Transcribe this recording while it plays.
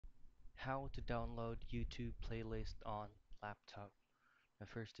How to download YouTube playlist on laptop. The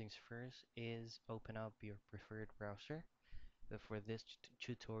first things first is open up your preferred browser. For this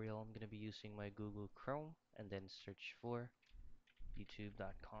tutorial, I'm going to be using my Google Chrome and then search for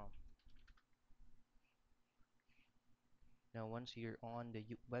youtube.com. Now, once you're on the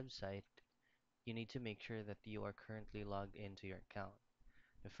website, you need to make sure that you are currently logged into your account.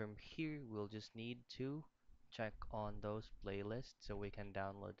 And from here, we'll just need to check on those playlists so we can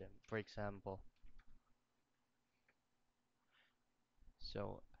download them. For example,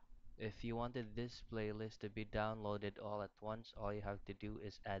 so if you wanted this playlist to be downloaded all at once, all you have to do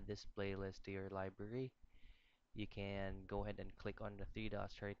is add this playlist to your library. You can go ahead and click on the three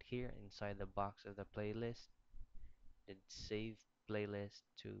dots right here inside the box of the playlist, then save playlist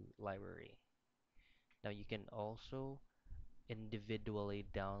to library. Now you can also individually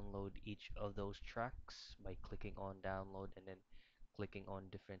download each of those tracks by clicking on download and then clicking on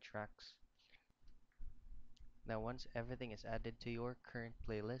different tracks. Now once everything is added to your current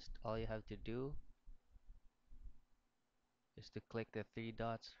playlist, all you have to do is to click the three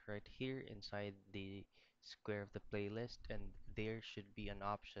dots right here inside the square of the playlist, and there should be an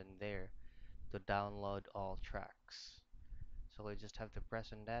option there to download all tracks. So you just have to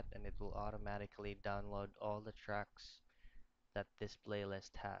press on that and it will automatically download all the tracks that this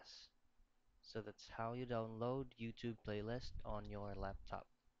playlist has. So that's how you download YouTube playlist on your laptop.